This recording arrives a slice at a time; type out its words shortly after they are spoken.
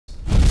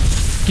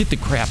Get the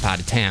crap out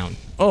of town.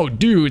 Oh,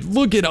 dude,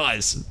 look at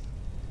us.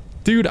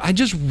 Dude, I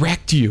just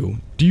wrecked you.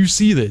 Do you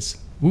see this?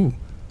 Ooh,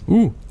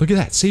 look at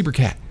that, saber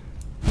cat.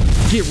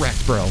 Get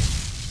wrecked, bro.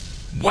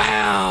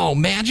 Wow,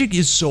 magic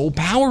is so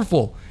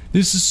powerful.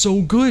 This is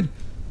so good.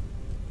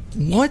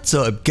 What's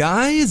up,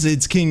 guys?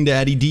 It's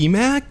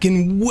KingDaddyDMAC,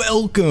 and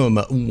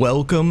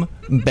welcome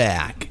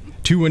back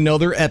to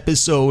another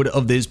episode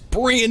of this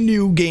brand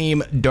new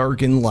game,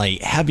 Dark and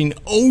Light. Having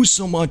oh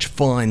so much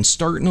fun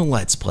starting a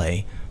Let's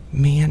Play.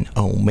 Man,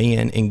 oh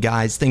man, and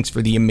guys, thanks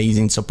for the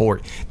amazing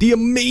support. The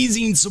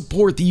amazing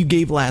support that you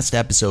gave last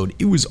episode.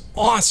 It was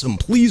awesome.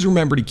 Please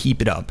remember to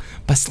keep it up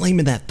by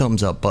slamming that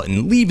thumbs up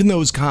button, leaving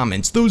those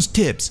comments, those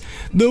tips,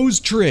 those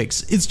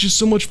tricks. It's just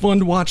so much fun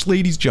to watch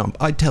ladies jump.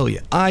 I tell you.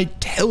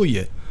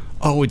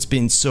 Oh, it's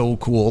been so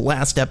cool.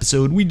 Last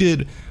episode, we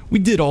did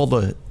all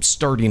the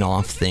starting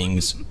off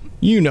things.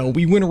 You know,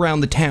 we went around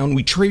the town,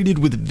 we traded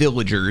with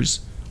villagers.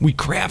 We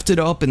crafted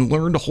up and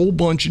learned a whole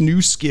bunch of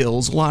new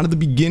skills, a lot of the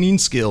beginning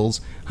skills.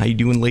 How you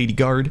doing, Lady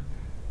Guard?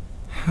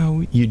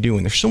 How you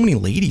doing? There's so many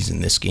ladies in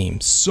this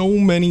game. So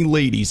many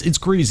ladies. It's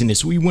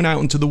craziness. We went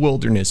out into the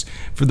wilderness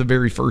for the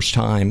very first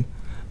time.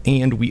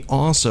 And we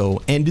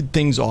also ended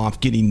things off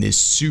getting this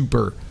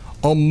super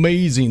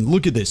amazing.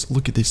 Look at this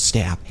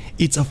staff.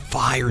 It's a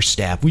fire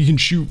staff. We can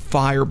shoot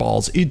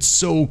fireballs. It's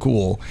so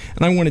cool.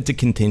 And I wanted to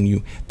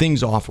continue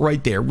things off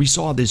right there. We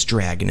saw this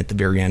dragon at the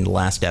very end of the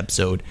last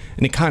episode,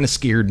 and it kind of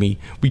scared me.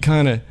 We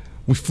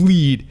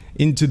fled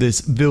into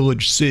this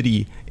village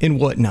city and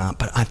whatnot,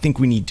 but I think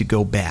we need to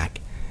go back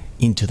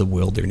into the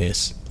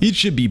wilderness. It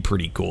should be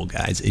pretty cool,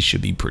 guys. It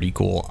should be pretty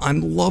cool.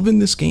 I'm loving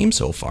this game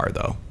so far,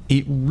 though.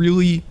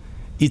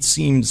 It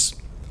seems,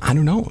 I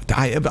don't know,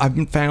 I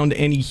haven't found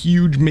any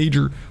huge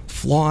major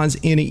flaws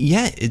in it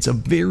yet. It's a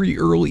very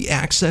early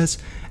access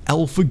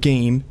alpha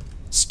game.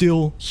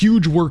 Still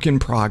huge work in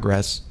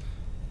progress.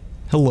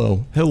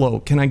 Hello.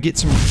 Can I get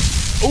some?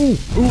 Oh,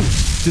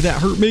 did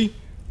that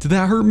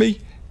hurt me?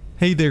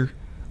 Hey there.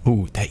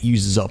 Oh, that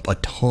uses up a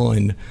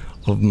ton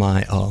of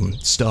my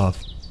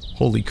stuff.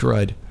 Holy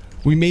crud.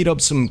 We made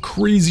up some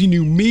crazy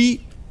new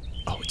meat.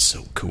 Oh, it's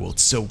so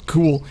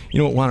cool. You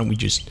know what? Why don't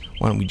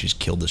we just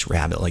kill this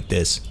rabbit like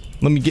this?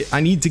 I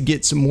need to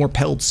get some more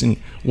pelts and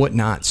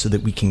whatnot so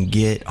that we can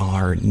get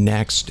our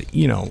next,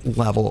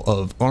 level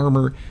of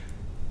armor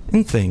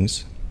and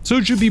things. So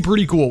it should be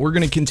pretty cool. We're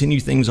going to continue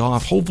things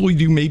off. Hopefully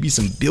do maybe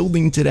some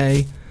building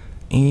today.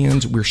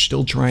 And we're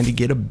still trying to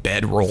get a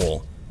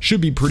bedroll.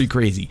 Should be pretty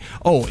crazy.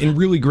 Oh, and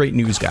really great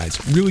news, guys.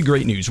 Really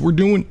great news. We're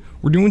doing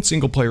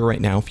single player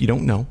right now, if you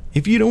don't know.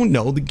 If you don't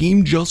know, the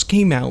game just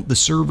came out. The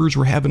servers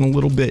were having a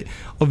little bit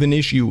of an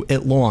issue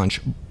at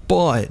launch,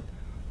 but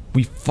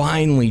we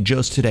finally,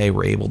 just today,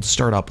 were able to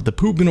start up with the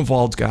Poop and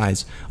Evolved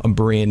guys, a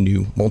brand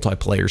new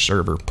multiplayer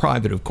server,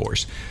 private of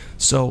course.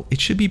 So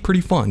it should be pretty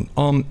fun.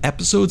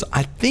 Episodes,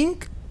 I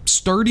think,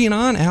 starting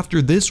on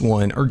after this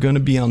one are going to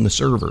be on the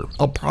server.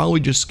 I'll probably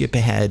just skip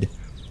ahead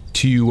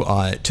to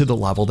the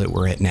level that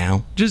we're at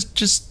now,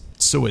 just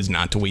so as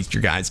not to waste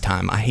your guys'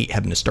 time. I hate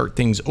having to start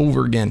things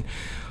over again.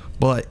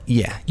 But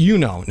yeah,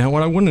 now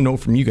what I want to know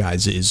from you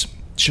guys is,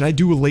 should I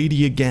do a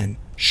lady again?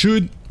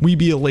 Should we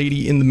be a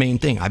lady in the main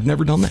thing? I've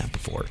never done that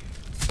before,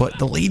 but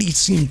the ladies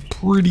seem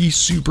pretty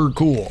super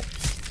cool.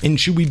 And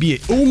should we be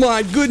oh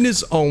my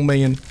goodness, oh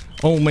man,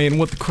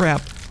 what the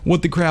crap,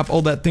 oh,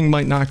 that thing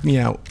might knock me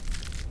out.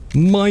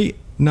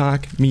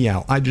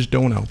 I just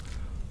don't know.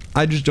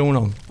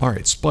 All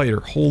right,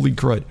 spider, holy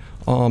crud.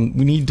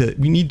 We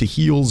need the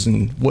heals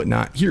and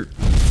whatnot. Here,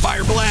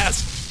 fire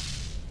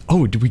blast.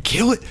 Oh, did we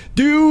kill it?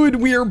 Dude,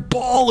 we are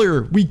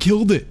baller. We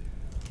killed it.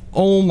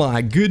 Oh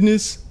my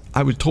goodness.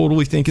 I was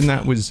totally thinking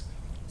that was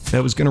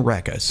gonna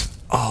wreck us.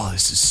 Oh,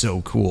 this is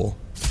so cool.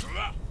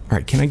 All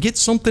right, can I get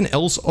something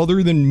else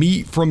other than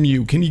meat from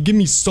you? Can you give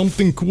me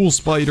something cool,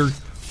 spider?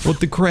 What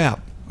the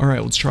crap? All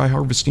right, let's try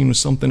harvesting with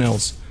something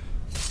else.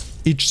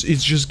 It's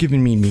just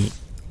giving me meat.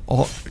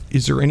 Oh,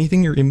 is there anything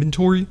in your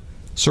inventory?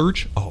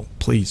 Search? Oh,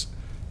 please.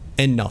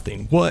 And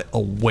nothing. What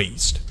a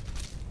waste.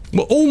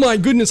 Well, oh my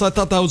goodness, I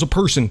thought that was a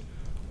person.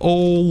 Oh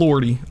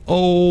lordy.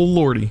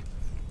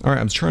 All right,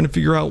 I was trying to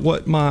figure out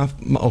what my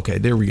okay,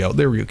 there we go.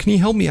 Can you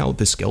help me out with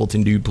this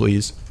skeleton dude,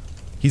 please?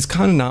 He's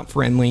kind of not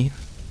friendly.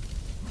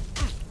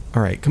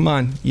 All right, come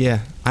on. Yeah,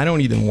 I don't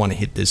even want to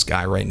hit this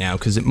guy right now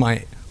because it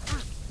might,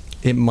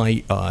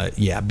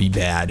 yeah, be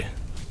bad.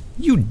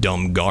 You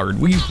dumb guard.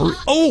 We hurt.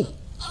 Oh,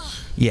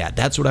 yeah,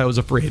 that's what I was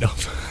afraid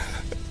of.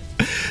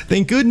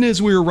 Thank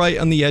goodness we were right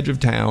on the edge of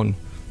town.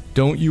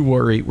 Don't you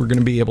worry. We're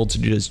gonna be able to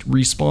just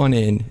respawn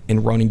in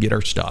and run and get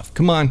our stuff.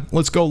 Come on,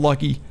 let's go,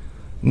 Lucky.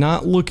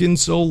 Not looking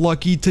so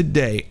lucky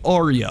today,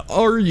 are ya?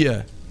 What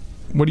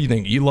do you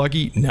think? Are you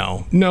lucky?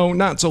 No,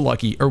 not so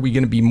lucky. Are we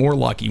going to be more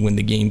lucky when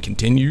the game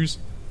continues?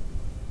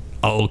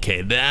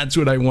 Okay, that's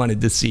what I wanted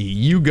to see.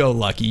 You go,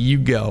 Lucky, you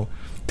go.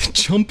 The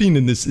jumping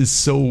in this is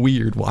so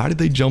weird. Why did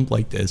they jump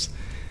like this?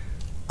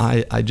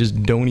 I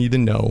just don't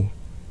even know.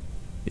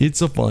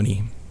 It's a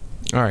funny.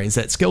 All right, is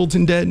that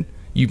skeleton dead?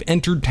 You've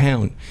entered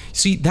town.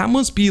 See, that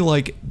must be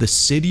like the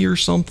city or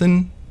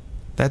something.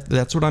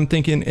 That's what I'm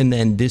thinking. And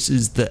then this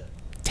is the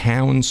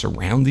town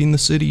surrounding the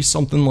city,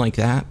 something like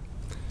that.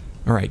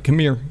 All right, come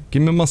here.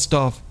 Give me my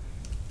stuff.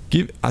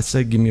 I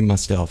said give me my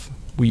stuff.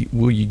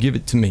 Will you give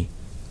it to me?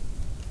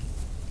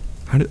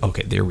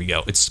 Okay, there we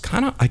go. It's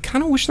I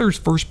kind of wish there was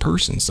first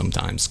person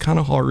sometimes. Kind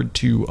of hard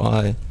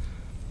to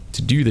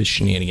do this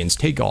shenanigans.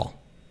 Take all.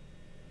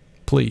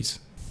 Please.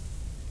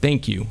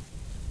 Thank you.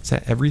 Is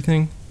that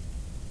everything?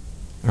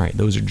 All right,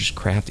 those are just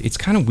craft. It's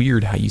kind of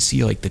weird how you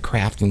see like the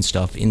crafting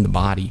stuff in the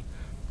body.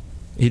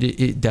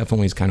 It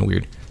definitely is kind of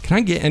weird. Can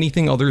I get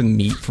anything other than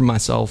meat for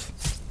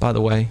myself, by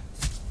the way?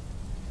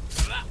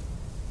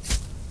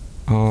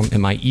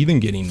 Am I even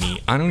getting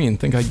meat? I don't even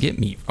think I get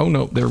meat. Oh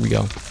no, there we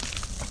go.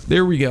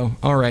 There we go.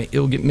 All right,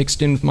 it'll get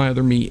mixed in with my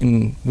other meat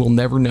and we'll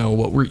never know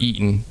what we're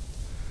eating.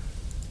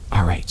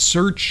 All right,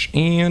 search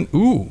and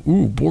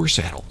ooh, boar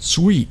saddle.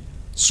 Sweet,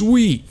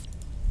 sweet.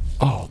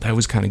 Oh, that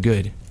was kind of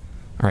good.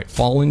 All right,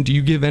 Fallen, do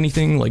you give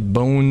anything like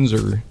bones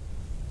or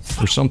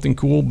something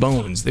cool?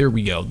 Bones, there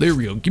we go, there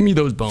we go. Give me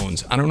those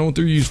bones. I don't know what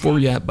they're used for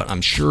yet, but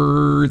I'm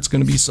sure it's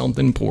gonna be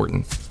something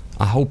important.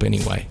 I hope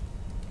anyway.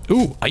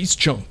 Ooh, ice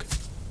chunk.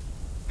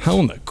 How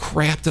in the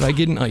crap did I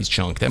get an ice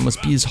chunk? That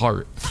must be his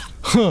heart.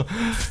 Huh,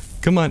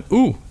 come on.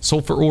 Ooh,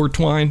 sulfur ore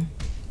twine.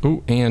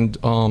 Ooh, and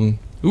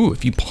ooh,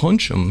 if you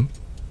punch him,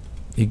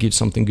 it gives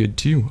something good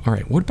too. All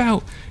right, what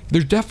about,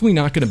 there's definitely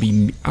not gonna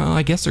be,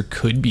 I guess there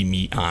could be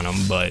meat on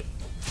him, but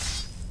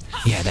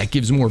yeah, that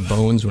gives more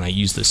bones when I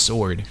use the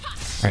sword.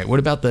 All right, what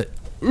about the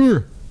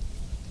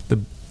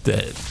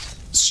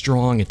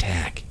strong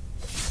attack?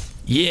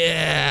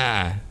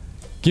 Yeah,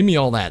 give me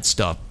all that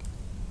stuff.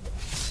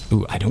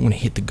 Ooh, I don't want to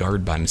hit the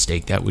guard by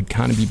mistake. That would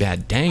kind of be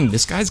bad. Dang,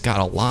 this guy's got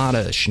a lot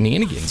of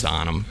shenanigans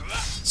on him.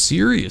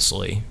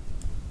 Seriously.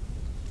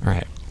 All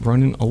right,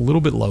 running a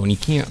little bit low, and he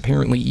can't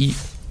apparently eat.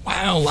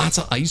 Wow, lots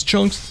of ice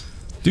chunks.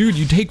 Dude,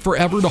 you take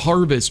forever to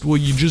harvest. Will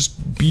you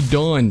just be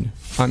done?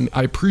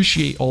 I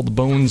appreciate all the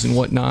bones and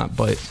whatnot,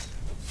 but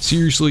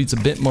seriously, it's a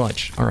bit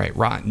much. All right,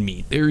 rotten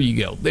meat. There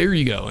you go. There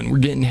you go. And we're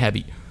getting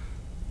heavy.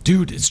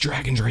 Dude, it's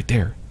dragons right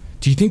there.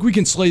 Do you think we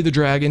can slay the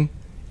dragon?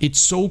 It's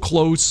so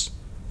close.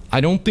 I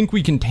don't think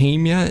we can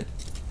tame yet.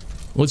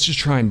 Let's just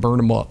try and burn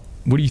him up.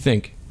 What do you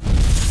think?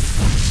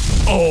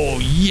 Oh,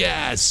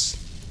 yes.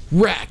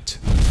 Wrecked.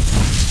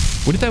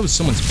 What if that was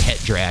someone's pet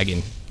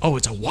dragon? Oh,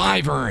 it's a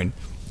wyvern.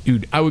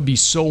 Dude, I would be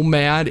so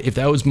mad if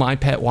that was my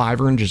pet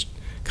wyvern, just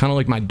kind of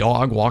like my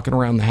dog walking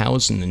around the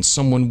house, and then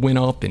someone went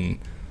up and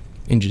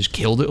just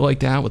killed it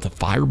like that with a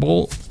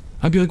firebolt.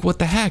 I'd be like, what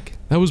the heck?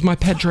 That was my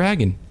pet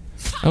dragon.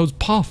 That was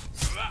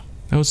Puff.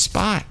 That was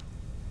Spot.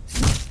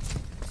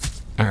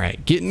 All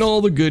right, getting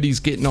all the goodies,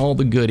 getting all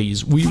the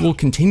goodies. We will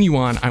continue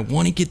on. I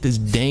want to get this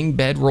dang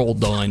bedroll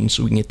done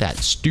so we can get that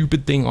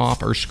stupid thing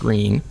off our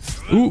screen.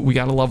 Ooh, we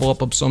got to level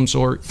up of some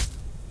sort.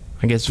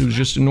 I guess it was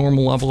just a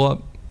normal level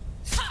up.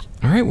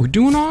 All right, we're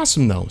doing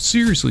awesome though.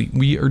 Seriously,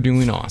 we are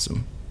doing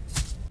awesome.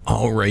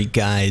 All right,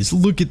 guys,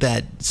 look at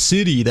that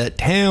city, that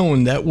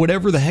town, that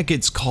whatever the heck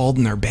it's called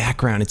in our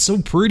background. It's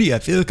so pretty. I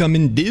feel like I'm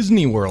in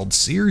Disney World.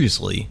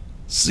 Seriously.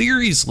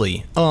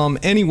 Seriously.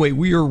 Anyway,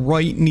 we are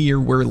right near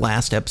where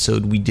last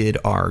episode we did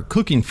our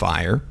cooking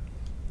fire.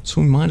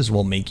 So we might as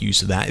well make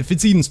use of that. If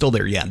it's even still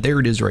there, yeah, there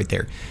it is right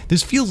there.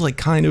 This feels like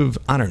kind of,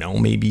 I don't know,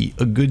 maybe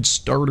a good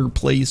starter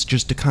place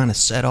just to kind of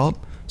set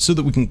up so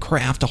that we can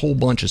craft a whole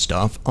bunch of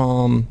stuff.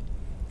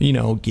 You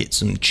know, get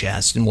some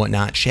chests and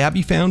whatnot.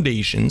 Shabby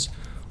foundations.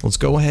 Let's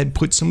go ahead,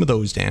 put some of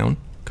those down.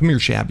 Come here,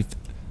 Shabby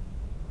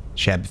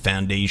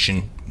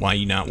foundation. Why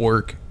you not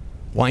work?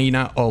 Why you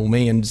not? Oh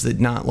man, is it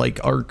not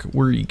like Ark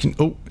where you can?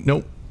 Oh,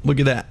 nope. Look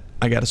at that.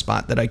 I got a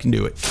spot that I can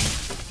do it.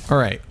 All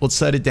right, let's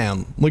set it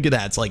down. Look at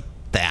that. It's like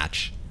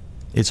thatch.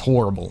 It's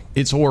horrible.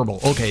 It's horrible.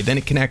 Okay, then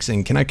it connects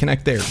in. Can I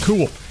connect there?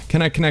 Cool.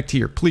 Can I connect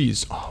here?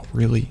 Please. Oh,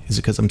 really? Is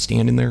it because I'm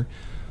standing there?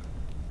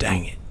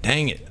 Dang it.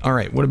 Dang it. All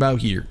right, what about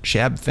here?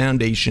 Shab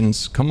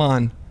foundations. Come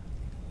on.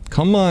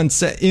 Come on,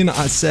 set in,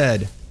 I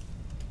said.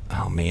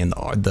 Oh man,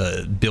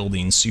 the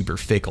building's super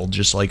fickle,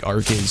 just like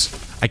Ark is.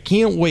 I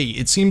can't wait.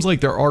 It seems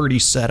like they're already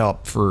set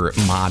up for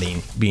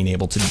modding being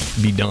able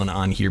to be done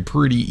on here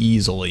pretty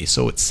easily.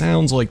 So it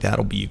sounds like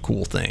that'll be a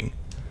cool thing.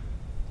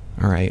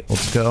 All right,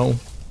 let's go.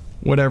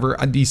 Whatever.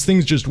 These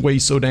things just weigh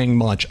so dang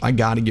much. I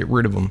gotta get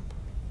rid of them.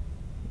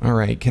 All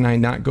right, can I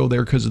not go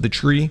there because of the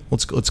tree?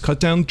 Let's cut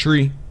down the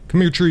tree.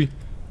 Come here, tree.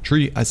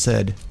 Tree, I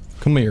said.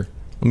 Come here.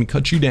 Let me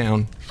cut you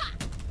down.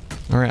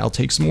 All right, I'll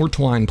take some more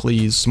twine,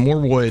 please. Some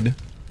more wood.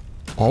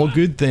 All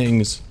good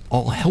things,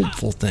 all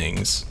helpful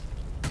things.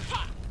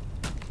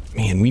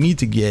 Man, we need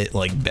to get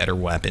like better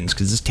weapons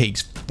because this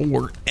takes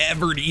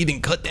forever to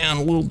even cut down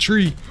a little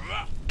tree.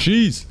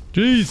 Jeez,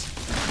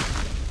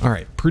 jeez. All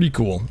right, pretty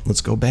cool.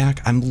 Let's go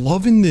back. I'm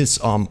loving this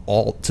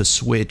alt to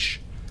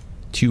switch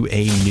to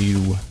a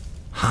new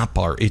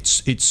hotbar.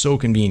 It's so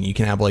convenient. You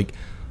can have like,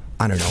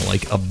 I don't know,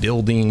 like a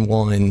building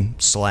one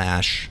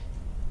slash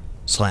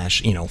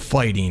you know,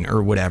 fighting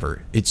or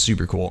whatever. It's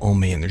super cool. Oh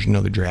man, there's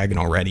another dragon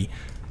already.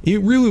 It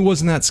really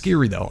wasn't that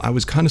scary though. I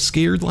was kind of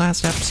scared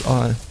last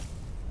episode, at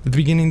the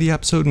beginning of the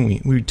episode,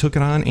 and we took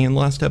it on and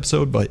last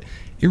episode, but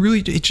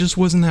It just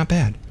wasn't that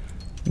bad.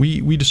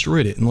 We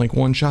destroyed it in like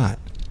one shot.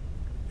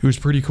 It was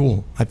pretty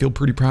cool. I feel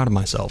pretty proud of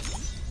myself.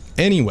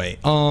 Anyway,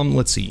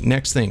 let's see.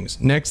 Next things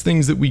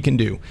that we can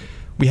do.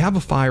 We have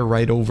a fire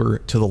right over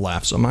to the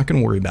left, so I'm not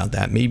going to worry about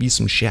that. Maybe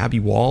some shabby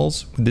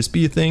walls. Would this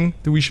be a thing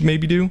that we should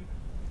maybe do?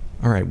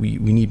 All right, we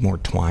need more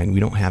twine.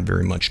 We don't have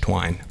very much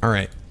twine. All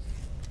right,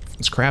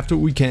 let's craft what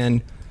we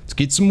can. Let's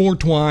get some more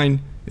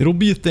twine. It'll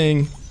be a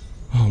thing.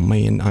 Oh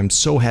man, I'm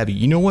so heavy.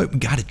 You know what? We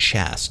got a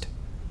chest.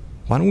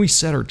 Why don't we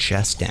set our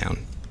chest down?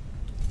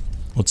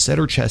 Let's set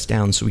our chest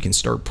down so we can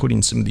start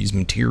putting some of these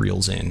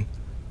materials in.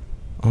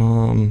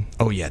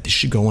 Oh yeah, this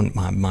should go in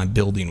my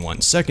building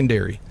one.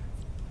 Secondary.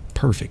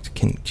 Perfect.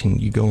 Can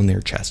you go in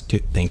there, chest?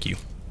 Thank you.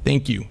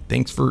 Thank you.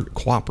 Thanks for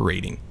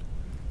cooperating.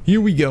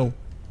 Here we go.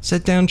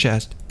 Set down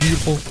chest.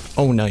 Beautiful.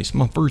 Oh, nice.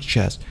 My first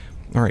chest.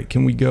 All right,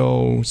 can we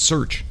go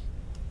search?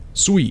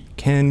 Sweet.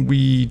 Can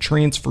we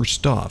transfer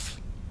stuff?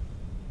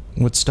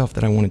 What stuff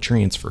that I want to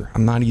transfer?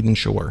 I'm not even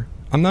sure.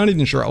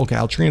 Okay,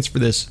 I'll transfer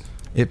this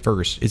at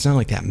first. It's not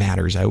like that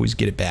matters. I always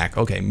get it back.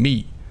 Okay,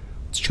 meat.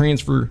 Let's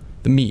transfer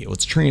the meat.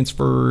 Let's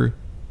transfer,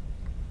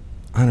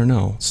 I don't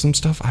know, some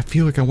stuff I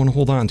feel like I want to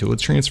hold on to.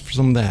 Let's transfer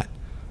some of that.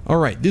 All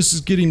right, this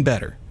is getting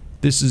better.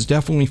 This is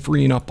definitely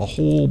freeing up a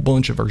whole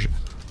bunch of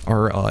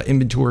our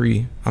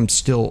inventory. I'm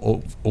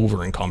still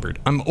over encumbered.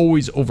 I'm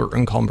always over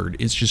encumbered.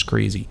 It's just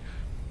crazy.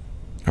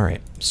 All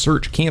right,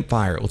 search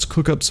campfire. Let's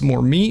cook up some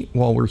more meat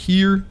while we're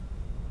here.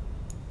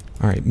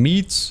 All right,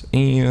 meats,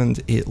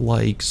 and it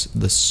likes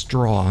the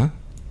straw.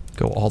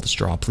 Go all the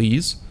straw,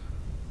 please.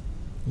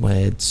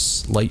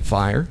 Let's light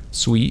fire.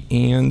 Sweet.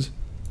 And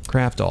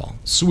craft all.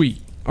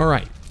 Sweet. All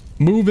right,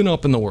 moving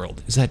up in the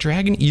world. Is that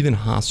dragon even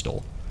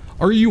hostile?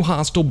 Are you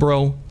hostile,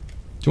 bro?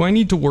 Do I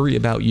need to worry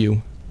about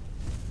you?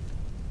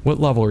 What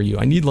level are you?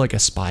 I need like a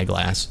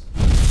spyglass.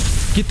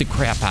 Get the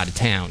crap out of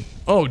town.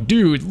 Oh,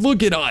 dude,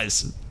 look at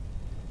us.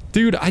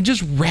 Dude, I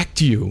just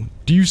wrecked you.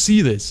 Do you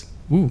see this?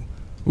 Ooh,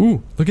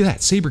 look at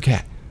that, saber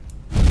cat.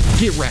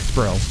 Get wrecked,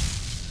 bro.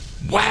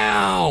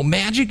 Wow,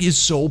 magic is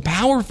so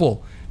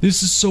powerful.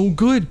 This is so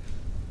good.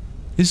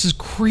 This is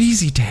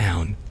crazy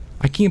town.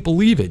 I can't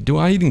believe it. Do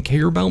I even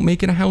care about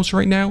making a house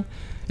right now?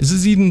 Is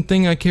this even a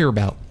thing I care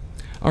about?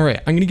 All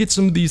right, I'm gonna get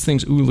some of these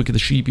things. Ooh, look at the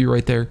sheepy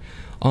right there.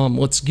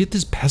 Let's get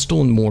this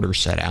pestle and mortar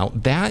set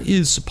out. That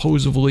is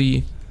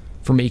supposedly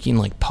for making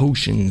like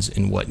potions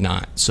and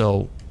whatnot.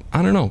 So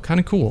I don't know, kind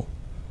of cool.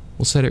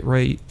 We'll set it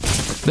right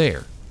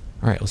there.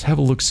 All right, let's have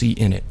a look-see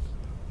in it.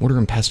 Mortar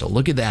and pestle.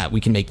 Look at that. We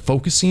can make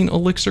focusing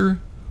elixir.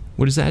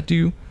 What does that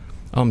do?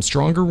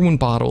 Stronger when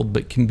bottled,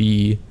 but can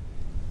be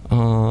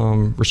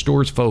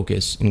restores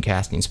focus in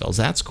casting spells.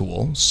 That's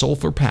cool.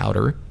 Sulfur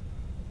powder.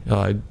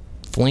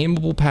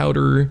 Flammable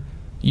powder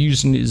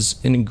used as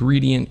an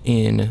ingredient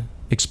in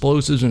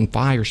explosives and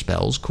fire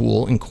spells.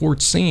 Cool. And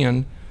quartz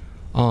sand.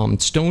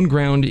 Stone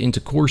ground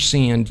into coarse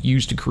sand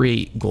used to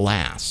create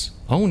glass.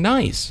 Oh,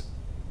 nice.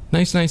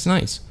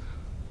 Nice.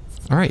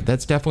 All right,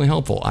 that's definitely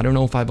helpful. I don't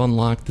know if I've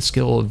unlocked the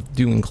skill of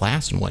doing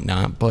glass and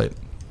whatnot, but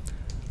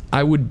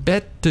I would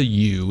bet to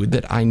you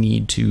that I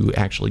need to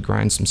actually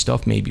grind some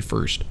stuff maybe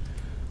first.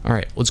 All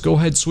right, let's go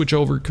ahead, switch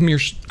over. Come here,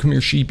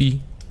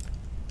 sheepy.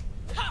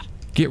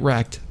 Get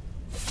wrecked.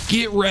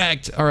 Get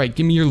wrecked. All right,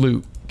 give me your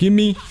loot. Give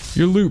me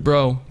your loot,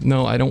 bro.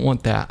 No, I don't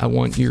want that. I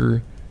want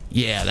your...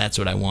 Yeah, that's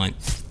what I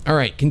want. All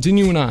right,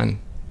 continuing on.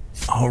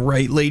 All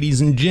right,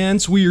 ladies and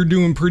gents, we are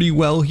doing pretty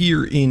well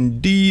here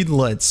indeed.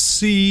 Let's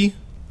see.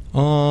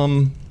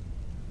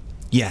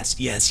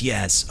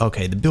 Yes.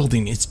 Okay, the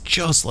building is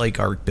just like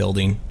Ark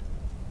building.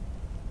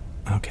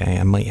 Okay,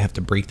 I might have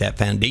to break that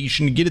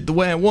foundation to get it the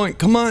way I want.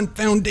 Come on,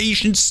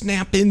 foundation,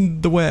 snap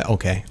in the way.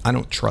 Okay, I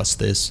don't trust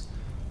this.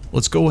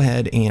 Let's go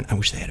ahead and... I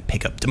wish they had a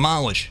pickup.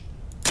 Demolish.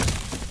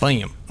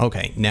 Bam.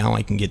 Okay, now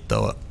I can get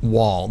the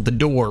wall, the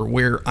door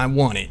where I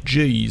want it.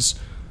 Jeez.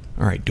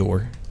 All right,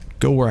 door.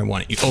 Go where I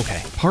want it.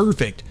 Okay,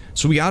 perfect.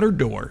 So we got our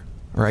door.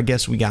 Or I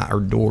guess we got our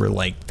door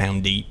like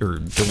foundation or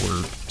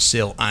door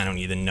sill. I don't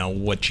even know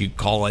what you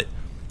call it.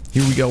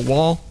 Here we go,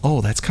 wall. Oh,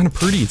 that's kind of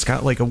pretty. It's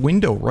got like a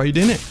window right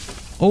in it.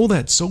 Oh,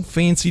 that's so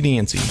fancy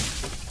dancy.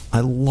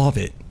 I love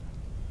it.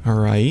 All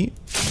right.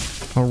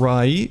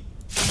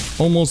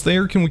 Almost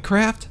there. Can we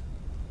craft?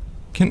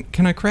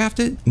 Can I craft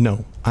it?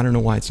 No. I don't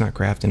know why it's not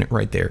crafting it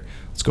right there.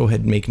 Let's go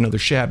ahead and make another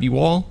shabby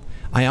wall.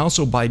 I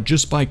also,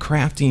 just by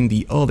crafting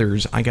the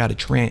others, I got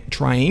a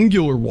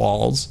triangular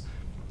walls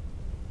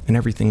and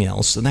everything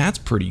else, so that's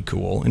pretty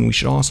cool. And we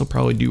should also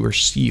probably do our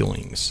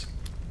ceilings.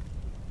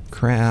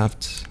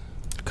 Craft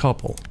a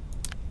couple.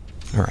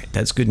 All right,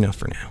 that's good enough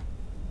for now.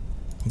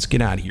 Let's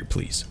get out of here,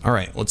 please. All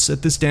right, let's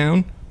set this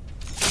down.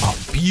 Oh,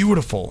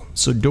 beautiful.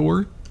 So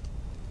door,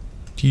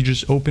 do you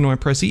just open when I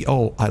press E?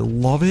 Oh, I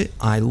love it.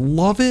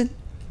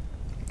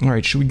 All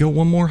right, should we go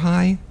one more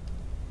high?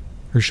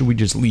 Or should we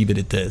just leave it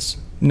at this?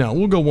 No,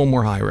 we'll go one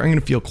more higher. I'm going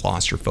to feel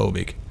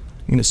claustrophobic.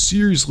 I'm going to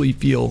seriously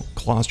feel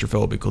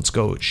claustrophobic. Let's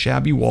go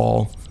shabby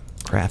wall,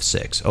 craft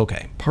 6.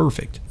 Okay,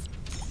 perfect.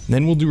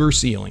 Then we'll do our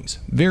ceilings.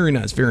 Very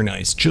nice, very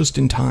nice. Just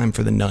in time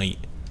for the night.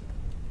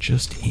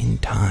 Just in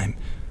time.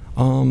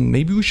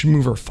 Maybe we should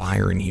move our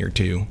fire in here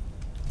too.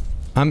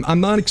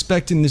 I'm not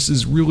expecting this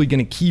is really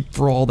gonna keep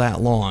for all that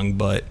long,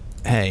 but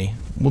hey,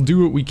 we'll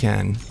do what we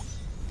can.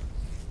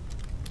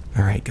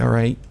 Alright,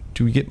 alright.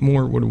 Do we get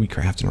more? What are we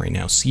crafting right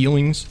now?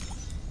 Ceilings?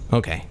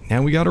 Okay,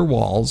 now we got our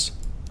walls.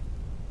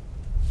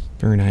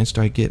 Very nice.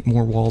 Do I get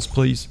more walls,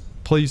 please?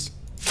 Please?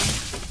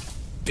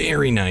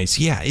 Very nice.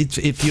 Yeah,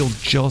 it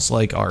feels just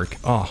like Ark.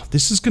 Oh,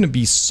 this is gonna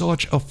be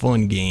such a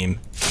fun game.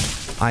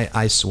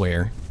 I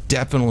swear.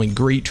 Definitely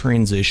great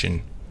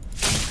transition.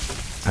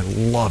 I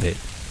love it.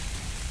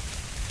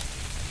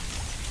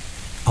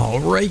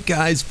 Alright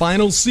guys,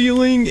 final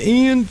ceiling,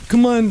 and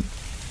come on.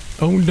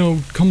 Oh no,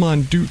 come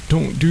on,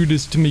 don't do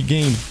this to me,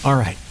 game.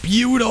 Alright,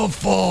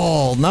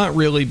 beautiful. Not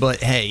really,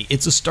 but hey,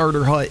 it's a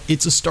starter hut,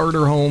 it's a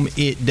starter home.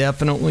 It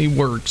definitely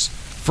works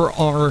for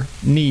our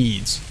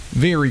needs.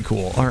 Very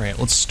cool. Alright,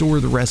 let's store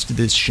the rest of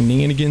this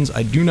shenanigans.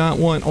 I do not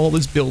want all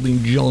this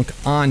building junk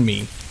on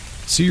me.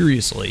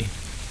 Seriously.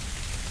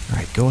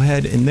 Alright, go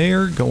ahead in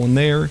there, go in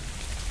there,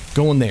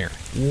 go in there.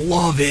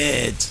 Love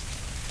it.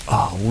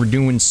 Oh, we're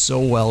doing so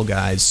well,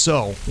 guys.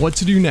 So, what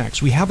to do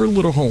next? We have our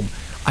little home.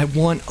 I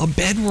want a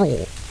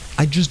bedroll.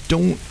 I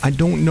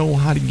don't know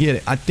how to get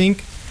it. I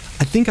think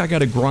I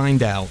gotta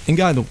grind out. And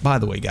by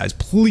the way, guys,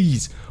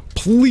 please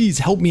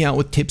help me out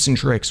with tips and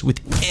tricks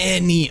with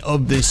any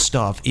of this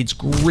stuff. It's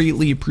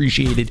greatly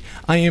appreciated.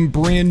 I am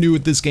brand new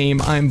at this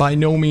game. I am by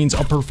no means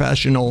a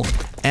professional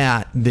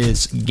at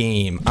this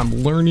game. I'm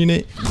learning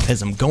it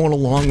as I'm going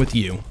along with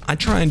you. I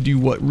try and do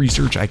what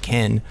research I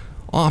can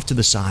off to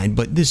the side,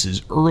 but this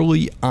is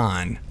early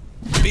on,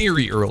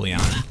 very early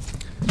on.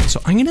 So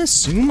I'm gonna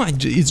assume I'm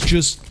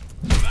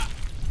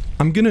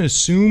gonna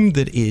assume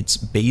that it's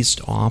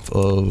based off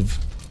of,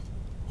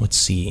 let's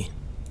see,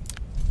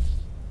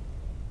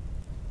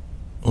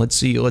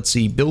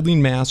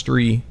 building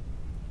mastery.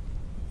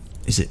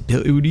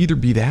 It would either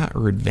be that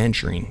or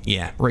adventuring.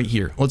 Yeah, right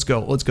here. Let's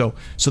go.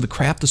 So the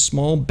craft a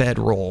small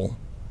bedroll,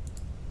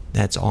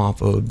 that's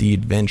off of the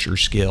adventure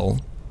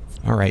skill.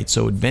 Alright,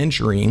 so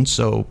adventuring,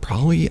 so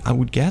probably, I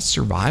would guess,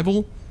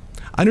 survival?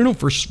 I don't know,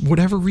 for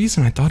whatever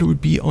reason, I thought it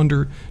would be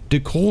under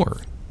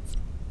decor.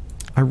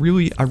 I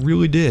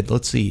really did.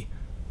 Let's see.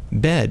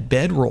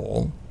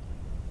 Bedroll.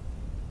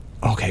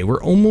 Okay,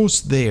 we're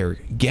almost there.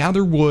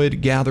 Gather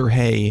wood, gather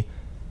hay,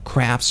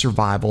 craft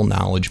survival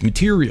knowledge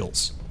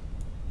materials.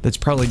 That's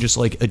probably just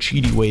like a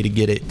cheaty way to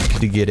get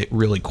it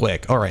really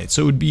quick. Alright,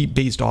 so it would be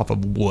based off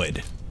of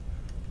wood.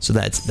 So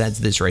that's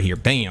this right here.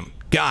 Bam.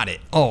 Got it.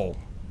 Oh.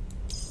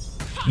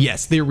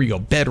 Yes, there we go.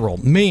 Bedroll.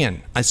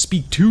 Man, I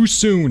speak too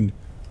soon.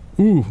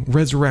 Ooh,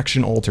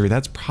 resurrection altar.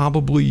 That's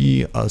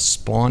probably a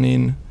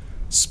spawn-in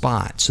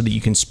spot so that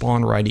you can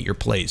spawn right at your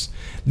place.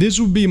 This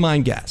would be my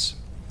guess.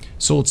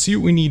 So let's see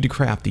what we need to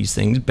craft these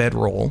things.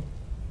 Bedroll.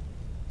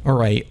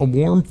 Alright, a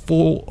warm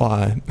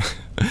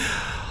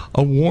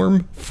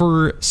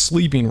fur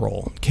sleeping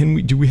roll.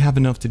 Do we have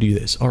enough to do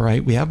this?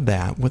 Alright, we have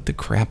that. What the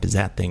crap is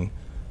that thing?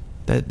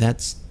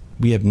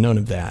 We have none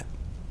of that.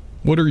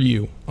 What are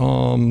you?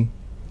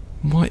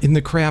 What in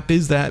the crap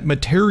is that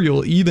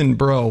material even,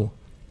 bro?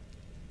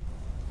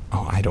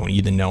 Oh, I don't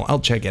even know.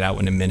 I'll check it out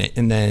in a minute.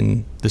 And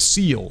then the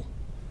seal.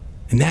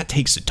 And that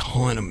takes a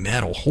ton of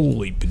metal.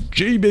 Holy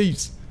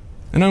bejeebies.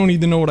 And I don't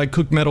even know what I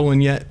cook metal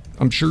in yet.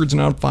 I'm sure it's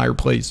not a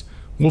fireplace.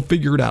 We'll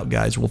figure it out,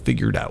 guys. We'll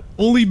figure it out.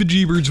 Holy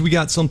bejeebers, we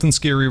got something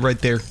scary right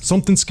there.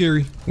 Something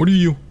scary. What are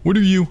you? What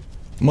are you?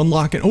 I'm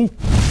unlocking. Oh,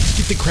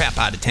 get the crap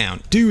out of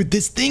town. Dude,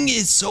 this thing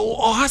is so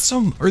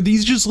awesome. Are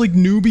these just like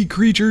newbie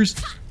creatures?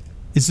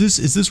 Is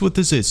this what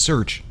this is?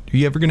 Search. Are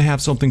you ever gonna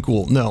have something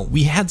cool? No,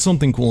 we had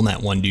something cool in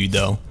that one dude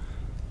though.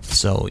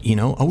 So, you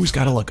know, always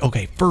gotta look.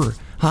 Okay, fur,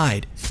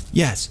 hide.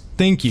 Yes,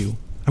 thank you.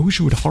 I wish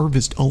it would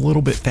harvest a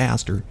little bit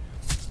faster.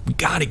 We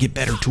gotta get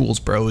better tools,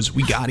 bros.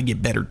 We gotta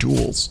get better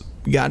tools.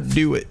 We gotta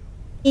do it.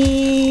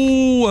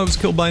 Oh, I was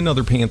killed by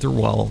another panther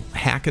while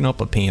hacking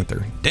up a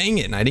panther. Dang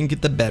it, and I didn't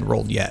get the bed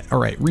rolled yet.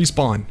 Alright,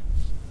 respawn.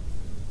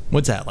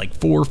 What's that, like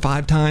 4 or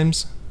 5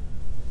 times?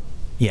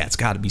 Yeah, it's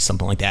gotta be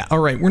something like that.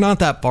 Alright, we're not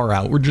that far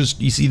out. We're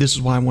just, you see, this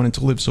is why I wanted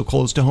to live so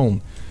close to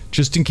home.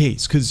 Just in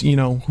case, because, you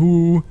know,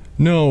 who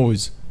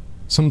knows?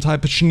 Some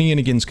type of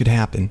shenanigans could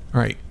happen.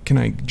 Alright, can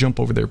I jump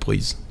over there,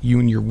 please? You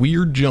and your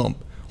weird jump.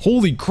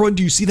 Holy crud,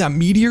 do you see that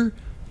meteor?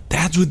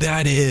 That's what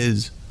that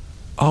is.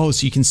 Oh,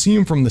 so you can see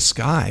him from the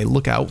sky.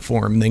 Look out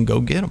for him, then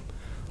go get him.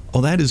 Oh,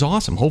 that is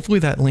awesome. Hopefully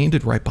that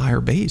landed right by our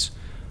base.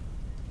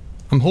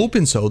 I'm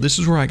hoping so. This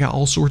is where I got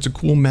all sorts of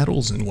cool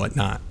metals and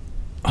whatnot.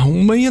 Oh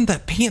man,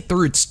 that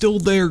panther, it's still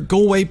there.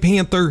 Go away,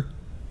 panther.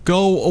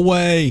 Go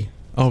away.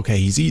 Okay,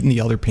 he's eating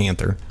the other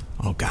panther.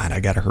 Oh god, I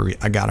gotta hurry.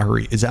 I gotta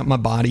hurry. Is that my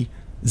body?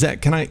 Is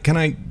that, can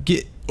I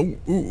get,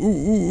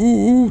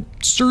 ooh,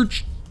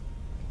 search.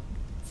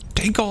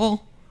 Take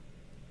all.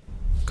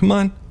 Come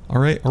on.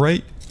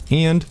 Alright.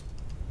 And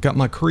got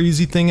my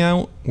crazy thing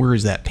out. Where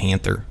is that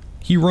panther?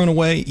 He run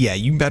away? Yeah,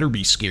 you better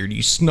be scared.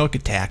 You snuck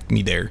attacked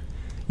me there.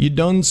 You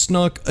done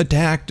snuck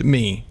attacked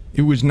me.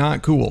 It was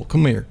not cool.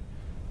 Come here.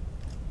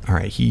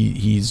 Alright,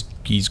 he's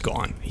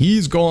gone.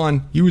 He's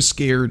gone. He was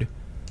scared.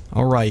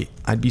 Alright.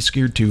 I'd be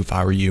scared too if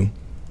I were you.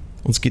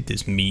 Let's get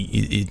this meat.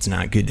 It's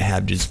not good to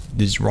have just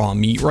this raw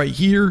meat right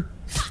here.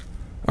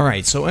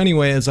 Alright, so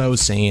anyway, as I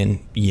was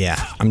saying,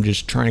 yeah, I'm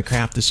just trying to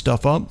craft this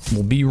stuff up.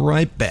 We'll be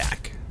right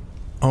back.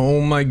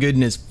 Oh my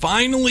goodness.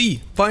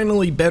 Finally,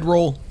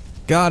 bedroll.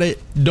 Got it.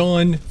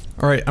 Done.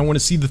 Alright, I want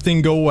to see the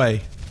thing go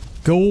away.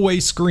 Go away,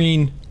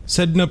 screen.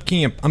 Setting up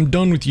camp. I'm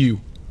done with you.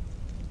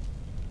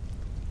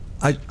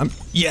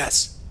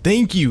 Yes.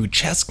 Thank you.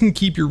 Chests can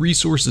keep your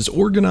resources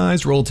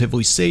organized,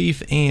 relatively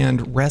safe,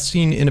 and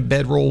resting in a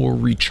bedroll will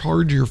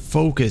recharge your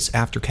focus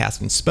after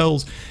casting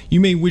spells.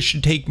 You may wish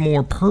to take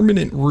more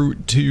permanent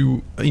route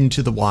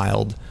into the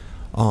wild.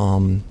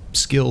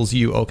 Skills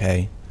you,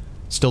 okay.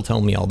 Still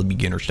telling me all the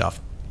beginner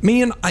stuff.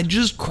 Man, I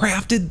just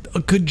crafted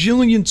a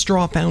cajillion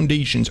straw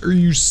foundations. Are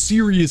you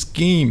serious,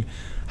 game?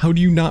 How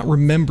do you not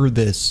remember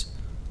this?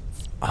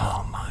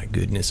 Oh my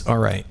goodness. All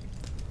right.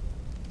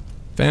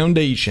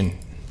 Foundation.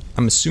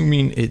 I'm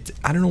assuming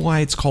I don't know why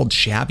it's called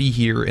shabby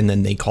here and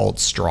then they call it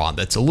straw.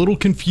 That's a little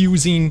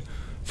confusing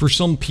for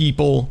some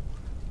people.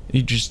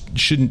 You just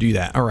shouldn't do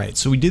that. All right,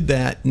 so we did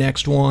that.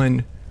 Next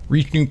one,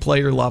 reach new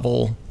player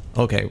level.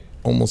 Okay,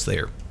 almost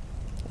there.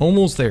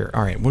 Almost there.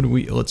 All right,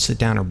 let's sit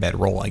down our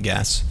bedroll, I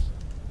guess.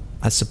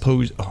 I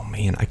suppose, oh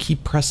man, I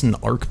keep pressing the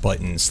arc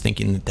buttons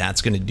thinking that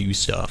that's gonna do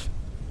stuff.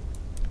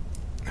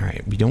 All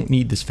right, we don't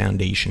need this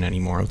foundation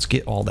anymore. Let's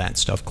get all that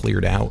stuff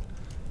cleared out.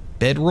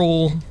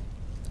 Bedroll.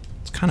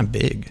 Kind of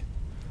big.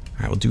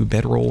 All right, we'll do a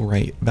bedroll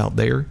right about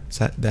there.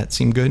 Does that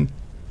seem good?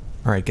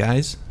 All right,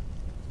 guys.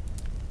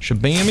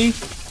 Shabammy.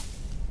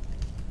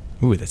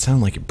 Ooh, that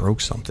sounded like it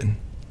broke something.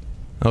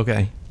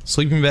 Okay,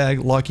 sleeping bag,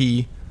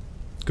 lucky.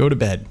 Go to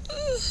bed.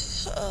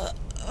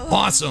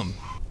 Awesome.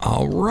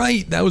 All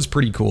right, that was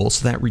pretty cool.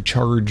 So that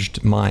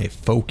recharged my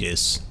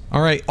focus.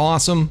 All right,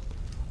 awesome.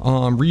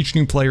 Reach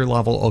new player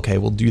level. Okay,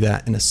 we'll do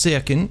that in a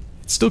second.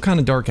 It's still kind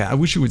of dark out. I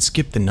wish it would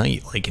skip the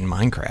night like in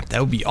Minecraft. That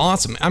would be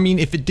awesome. I mean,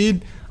 if it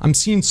did, I'm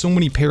seeing so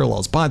many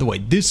parallels. By the way,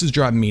 this is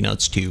driving me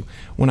nuts too.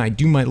 When I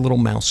do my little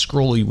mouse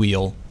scrolly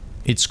wheel,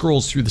 it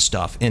scrolls through the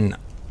stuff. And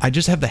I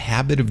just have the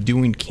habit of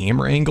doing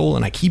camera angle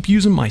and I keep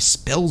using my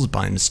spells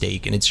by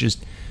mistake. And it's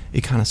just,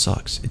 it kind of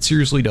sucks. It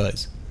seriously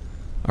does.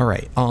 All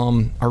right.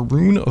 Our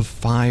rune of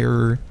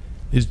fire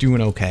is doing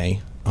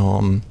okay.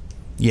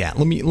 Yeah,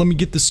 let me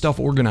get this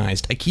stuff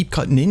organized. I keep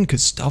cutting in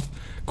because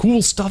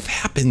cool stuff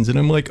happens and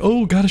I'm like,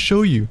 oh, gotta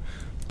show you.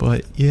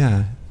 But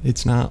yeah,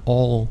 it's not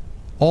all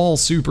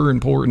super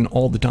important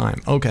all the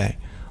time. Okay,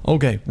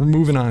 we're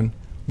moving on.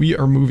 We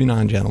are moving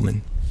on,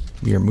 gentlemen.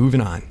 We are moving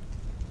on.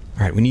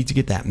 All right, we need to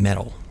get that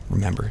metal,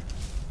 remember.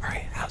 All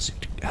right, how's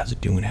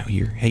it doing out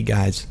here? Hey,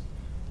 guys.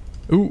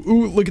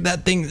 Ooh, look at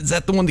that thing. Is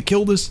that the one that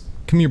killed us?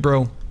 Come here,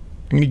 bro. I'm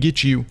gonna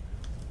get you.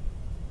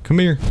 Come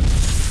here.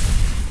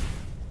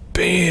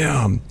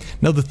 Bam!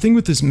 Now the thing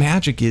with this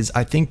magic is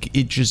I think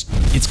it's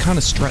kind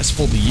of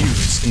stressful to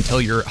use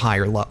until you're at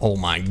higher level. Oh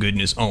my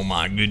goodness, oh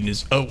my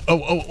goodness.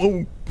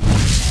 Oh.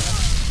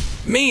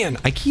 Man,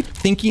 I keep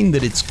thinking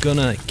that it's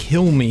gonna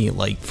kill me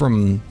like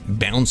from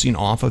bouncing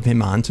off of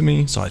him onto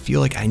me. So I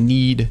feel like oh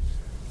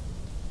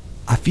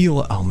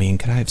man,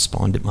 could I have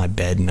spawned at my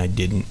bed and I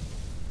didn't?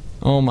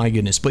 Oh my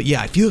goodness. But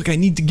yeah, I feel like I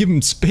need to give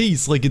him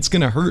space like it's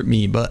gonna hurt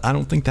me, but I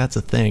don't think that's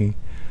a thing.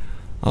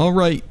 All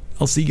right,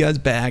 I'll see you guys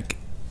back.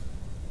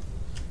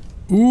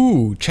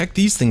 Ooh, check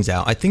these things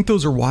out. I think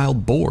those are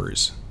wild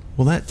boars.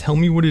 Will that tell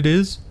me what it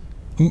is?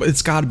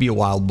 It's got to be a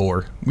wild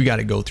boar. We got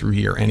to go through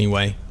here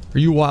anyway. Are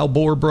you a wild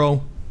boar,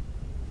 bro?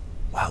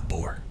 Wild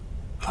boar.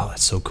 Oh,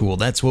 that's so cool.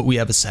 That's what we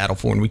have a saddle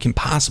for and we can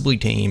possibly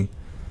tame.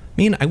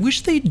 Man, I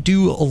wish they'd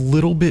do a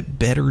little bit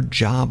better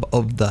job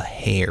of the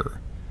hair.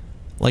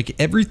 Like,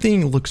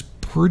 everything looks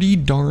pretty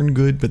darn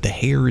good, but the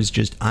hair is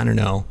just, I don't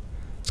know.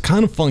 It's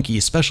kind of funky,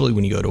 especially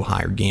when you go to a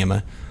higher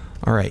gamma.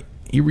 All right,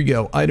 here we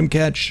go. Item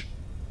catch.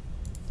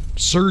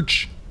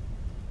 Search.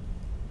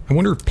 I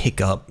wonder if pick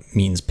up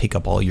means pick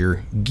up all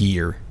your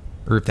gear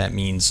or if that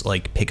means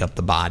like pick up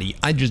the body.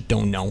 I just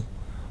don't know.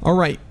 All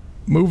right,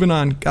 moving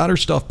on. Got our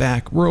stuff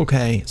back. We're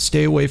okay.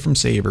 Stay away from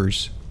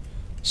sabers.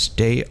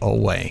 Stay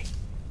away.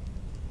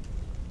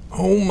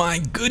 Oh my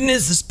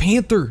goodness, this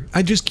panther.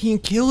 I just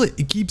can't kill it.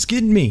 It keeps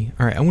getting me.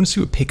 All right, I want to see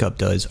what pickup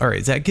does. All right,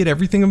 does that get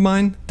everything of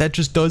mine? That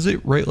just does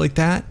it right like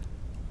that?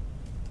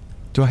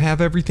 Do I have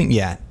everything?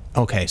 Yeah.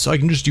 Okay, so I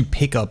can just do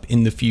pickup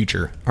in the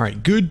future. All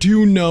right, good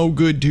to know,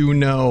 good to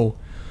know.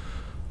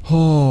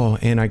 Oh,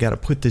 and I gotta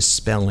put this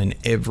spell in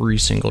every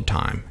single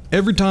time.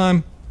 Every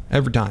time.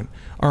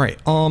 All right,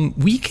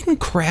 we can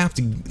craft,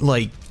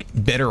 like,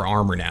 better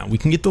armor now. We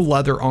can get the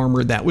leather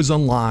armor. That was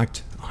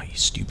unlocked. Oh, you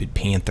stupid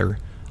panther.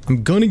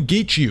 I'm gonna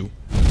get you.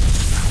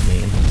 Oh,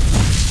 man.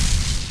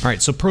 All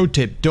right, so pro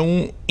tip,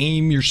 don't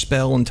aim your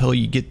spell until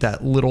you get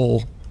that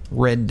little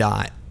red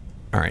dot.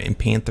 All right, and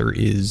panther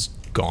is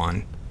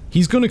gone.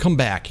 He's gonna come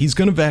back. He's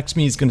gonna vex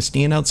me. He's gonna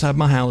stand outside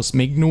my house,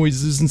 make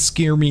noises and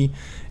scare me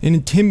and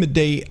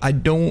intimidate. I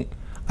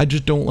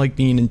just don't like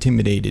being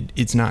intimidated.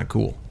 It's not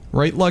cool.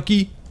 Right,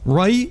 Lucky?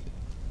 Right?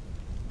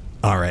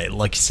 All right,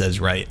 Lucky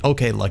says right.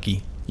 Okay,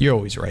 Lucky. You're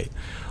always right.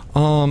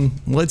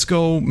 Let's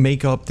go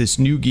make up this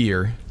new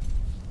gear.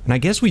 And I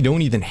guess we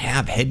don't even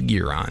have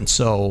headgear on,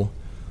 so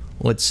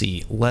let's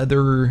see.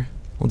 Leather.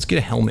 Let's get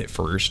a helmet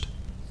first.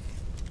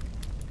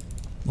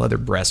 Leather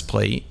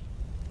breastplate.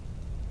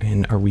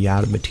 And are we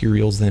out of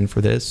materials then for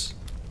this?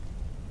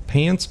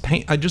 Pants?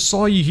 I just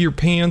saw you here,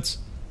 pants.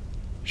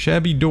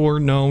 Shabby door.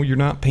 No, you're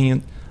not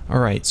pants.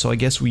 Alright, so I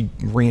guess we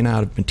ran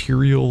out of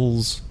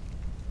materials.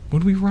 What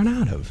did we run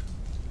out of?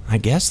 I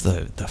guess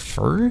the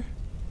fur?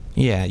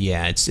 Yeah,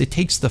 it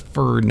takes the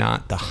fur,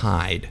 not the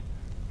hide.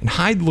 And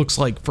hide looks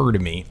like fur to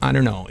me. I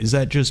don't know. Is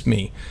that just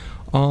me?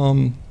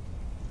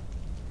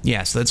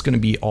 Yeah, so that's going to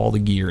be all the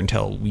gear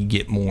until we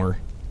get more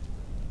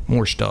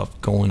stuff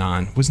going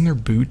on. Wasn't there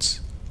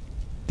boots?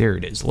 There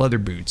it is. Leather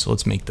boots.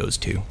 Let's make those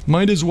too.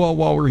 Might as well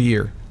while we're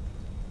here.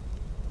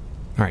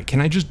 Alright,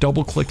 can I just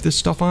double click this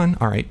stuff on?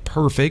 Alright,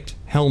 perfect.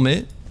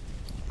 Helmet.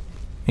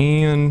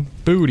 And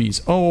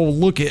booties. Oh,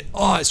 look at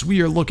us.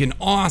 We are looking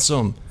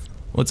awesome.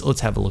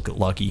 Let's have a look at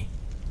Lucky.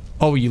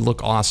 Oh, you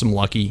look awesome,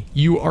 Lucky.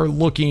 You are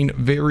looking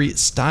very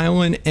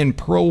styling and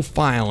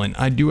profiling,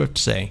 I do have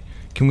to say.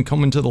 Can we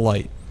come into the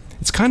light?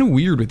 It's kind of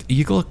weird with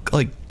you look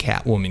like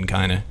Catwoman,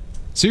 kind of.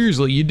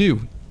 Seriously, you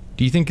do.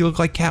 Do you think you look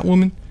like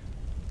Catwoman?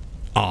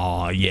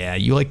 Aw, yeah.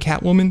 You like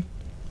Catwoman?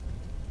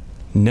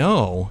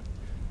 No.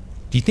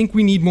 Do you think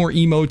we need more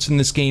emotes in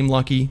this game,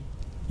 Lucky?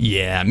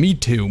 Yeah, me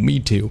too, me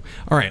too.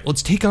 Alright,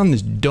 let's take on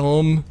this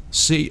dumb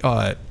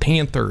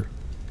Panther.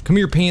 Come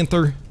here,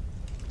 Panther.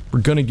 We're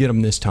gonna get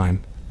him this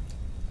time.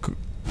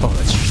 Oh,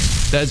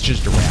 that's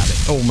just a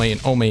rabbit.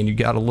 Oh man, you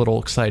got a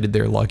little excited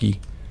there, Lucky.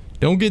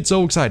 Don't get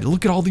so excited.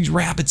 Look at all these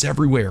rabbits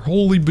everywhere.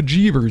 Holy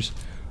bejeebers.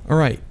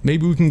 Alright,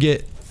 maybe we can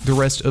get the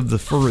rest of the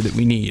fur that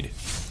we need.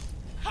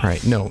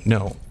 Alright,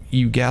 no.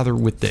 You gather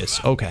with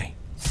this. Okay.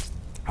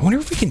 I wonder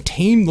if we can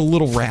tame the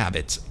little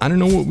rabbits. I don't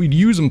know what we'd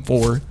use them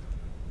for,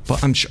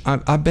 but I'm sure,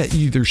 I bet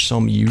you there's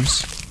some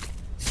use.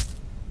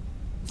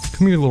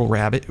 Come here, little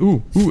rabbit.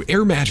 Ooh,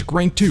 air magic,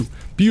 rank 2.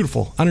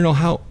 Beautiful. I don't know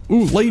how.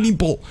 Ooh, lightning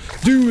bolt.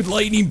 Dude,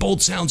 lightning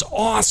bolt sounds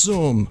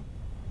awesome.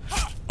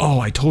 Oh,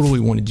 I totally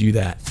want to do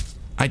that.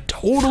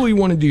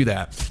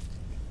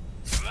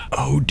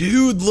 Oh,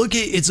 dude, look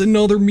it's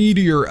another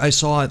meteor. I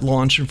saw it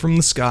launching from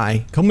the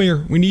sky. Come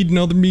here. We need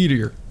another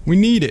meteor. We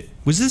need it.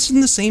 Was this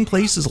in the same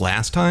place as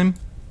last time?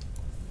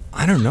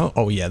 I don't know.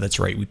 Oh, yeah, that's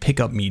right. We pick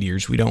up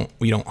meteors. We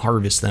don't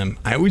harvest them.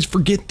 I always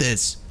forget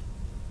this.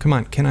 Come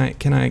on. Can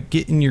I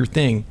get in your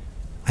thing?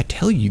 I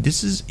tell you,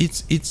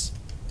 it's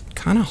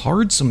kind of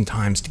hard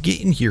sometimes to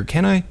get in here.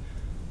 Can I?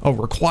 Oh,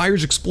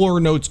 requires explorer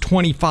notes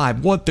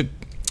 25. What the?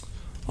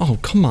 Oh,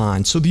 come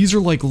on. So these are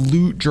like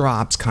loot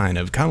drops, kind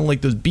of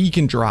like those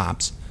beacon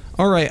drops.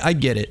 All right, I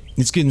get it.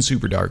 It's getting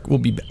super dark. We'll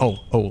be.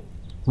 Oh,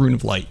 rune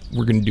of light.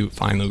 We're gonna do it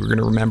finally. We're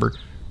gonna remember.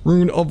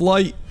 Rune of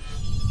light.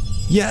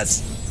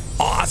 Yes.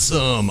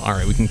 Awesome. All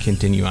right, we can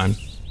continue on.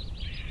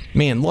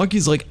 Man,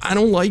 Lucky's like, I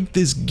don't like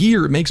this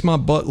gear. It makes my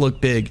butt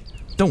look big.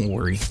 Don't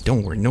worry.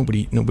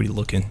 Nobody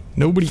looking.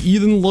 Nobody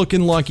even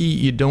looking, Lucky.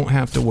 You don't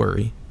have to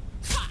worry.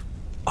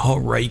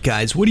 Alright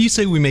guys, what do you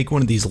say we make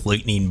one of these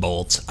lightning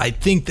bolts? I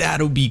think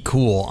that'll be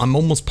cool. I'm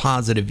almost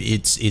positive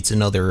it's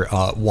another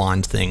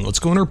wand thing. Let's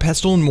go in our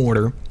pestle and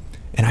mortar.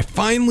 And I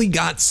finally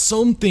got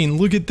something.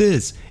 Look at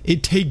this.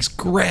 It takes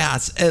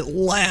grass at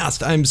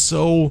last. I'm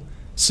so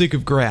sick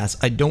of grass.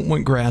 I don't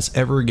want grass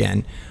ever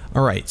again.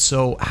 Alright,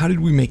 so how did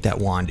we make that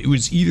wand? It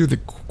was either the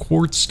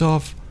quartz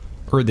stuff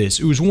or this.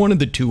 It was one of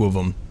the two of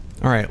them.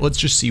 Alright, let's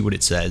just see what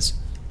it says.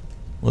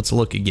 Let's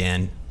look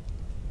again.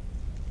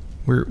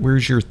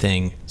 Where's your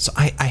thing? So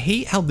I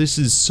hate how this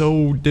is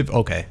so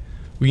okay,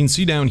 we can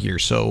see down here.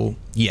 So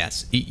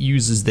yes, it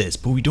uses this,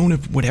 but we don't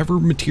have whatever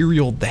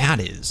material that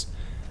is.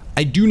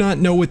 I do not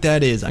know what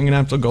that is. I'm gonna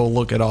have to go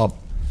look it up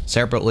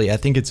separately. I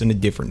think it's in a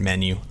different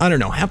menu. I don't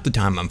know. Half the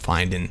time I'm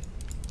finding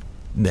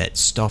that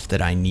stuff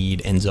that I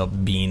need ends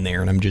up being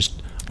there, and I'm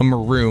just a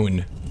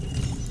maroon.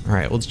 All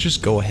right, let's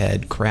just go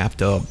ahead,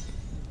 craft up.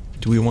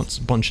 Do we want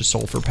a bunch of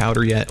sulfur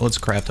powder yet? Let's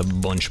craft a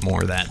bunch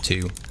more of that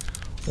too.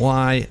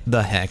 Why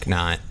the heck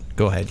not?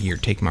 Go ahead here,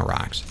 take my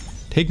rocks.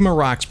 Take my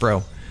rocks,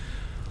 bro.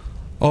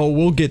 Oh,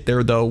 we'll get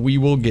there though. We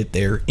will get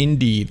there.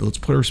 Indeed. Let's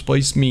put our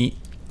spiced meat.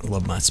 I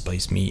love my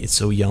spiced meat. It's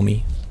so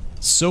yummy.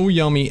 So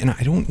yummy. And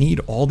I don't need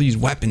all these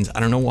weapons.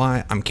 I don't know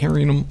why. I'm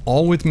carrying them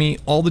all with me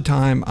all the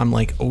time. I'm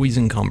like always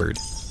encumbered.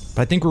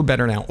 But I think we're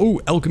better now.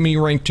 Oh, alchemy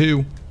rank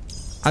 2.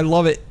 I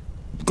love it.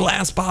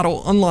 Glass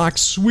bottle unlocked.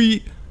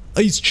 Sweet.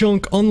 Ice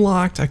chunk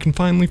unlocked. I can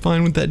finally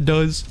find what that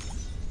does.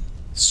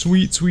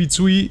 Sweet, sweet,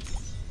 sweet.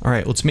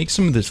 Alright, let's make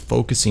some of this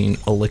focusing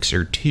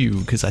elixir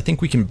too, because I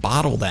think we can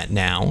bottle that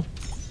now,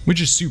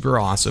 which is super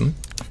awesome.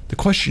 The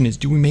question is,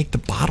 do we make the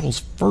bottles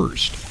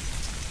first?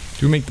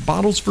 Do we make the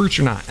bottles first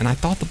or not? And I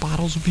thought the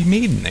bottles would be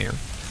made in there.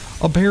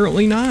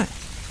 Apparently not.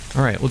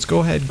 Alright, let's go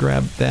ahead,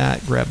 grab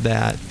that, grab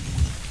that,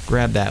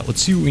 grab that.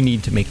 Let's see what we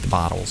need to make the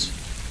bottles.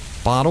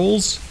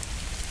 Bottles,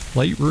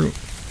 light room.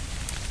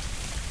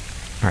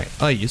 Alright,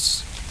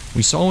 ice.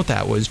 We saw what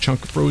that was.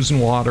 Chunk of frozen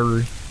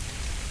water.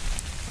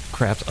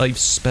 Craft ice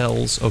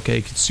spells.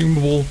 Okay,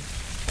 consumable.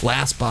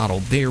 Last bottle.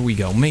 There we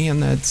go. Man,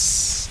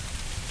 that's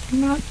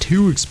not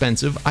too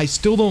expensive. I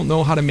still don't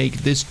know how to make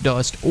this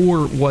dust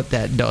or what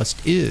that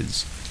dust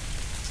is.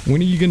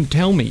 When are you going to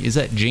tell me? Is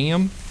that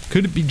jam?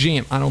 Could it be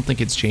jam? I don't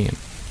think it's jam.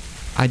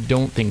 I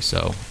don't think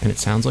so. And it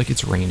sounds like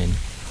it's raining.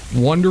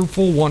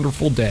 Wonderful,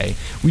 wonderful day.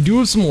 We do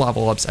have some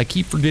level ups. I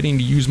keep forgetting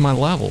to use my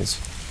levels.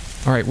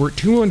 Alright, we're at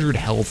 200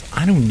 health.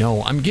 I don't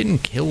know. I'm getting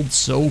killed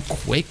so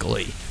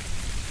quickly.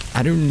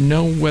 I don't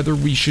know whether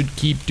we should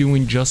keep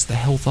doing just the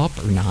health up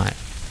or not.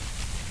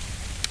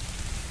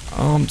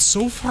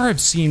 So far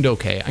I've seemed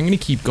okay. I'm going to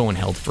keep going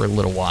health for a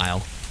little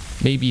while.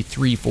 Maybe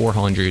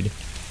 300-400.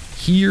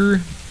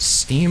 Here,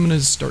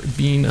 stamina's start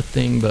being a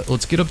thing, but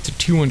let's get up to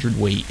 200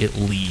 weight at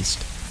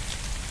least.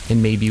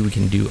 And maybe we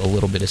can do a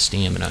little bit of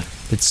stamina.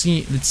 It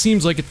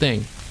seems like a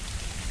thing.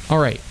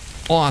 Alright,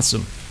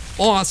 awesome.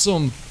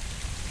 Awesome!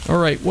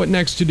 Alright, what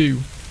next to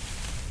do?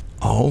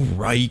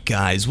 Alright,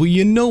 guys. Well,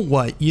 you know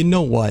what? You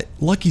know what?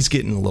 Lucky's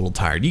getting a little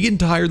tired. You getting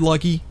tired,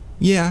 Lucky?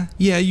 Yeah,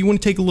 you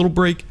want to take a little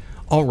break?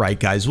 Alright,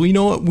 guys. Well, you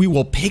know what? We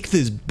will pick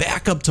this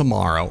back up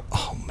tomorrow.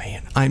 Oh,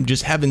 man. I'm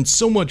just having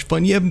so much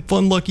fun. You having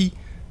fun, Lucky?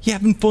 You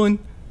having fun?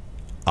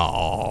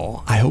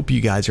 Oh, I hope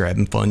you guys are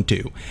having fun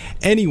too.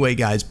 Anyway,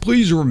 guys,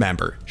 please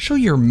remember, show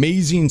your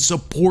amazing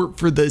support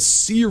for this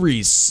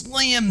series.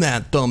 Slam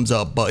that thumbs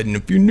up button.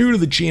 If you're new to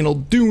the channel,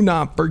 do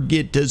not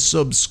forget to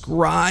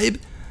subscribe.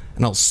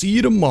 And I'll see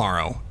you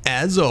tomorrow.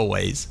 As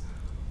always,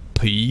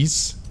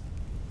 peace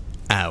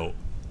out.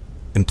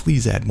 And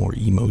please add more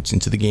emotes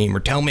into the game or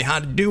tell me how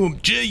to do them.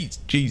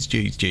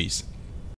 Jeez.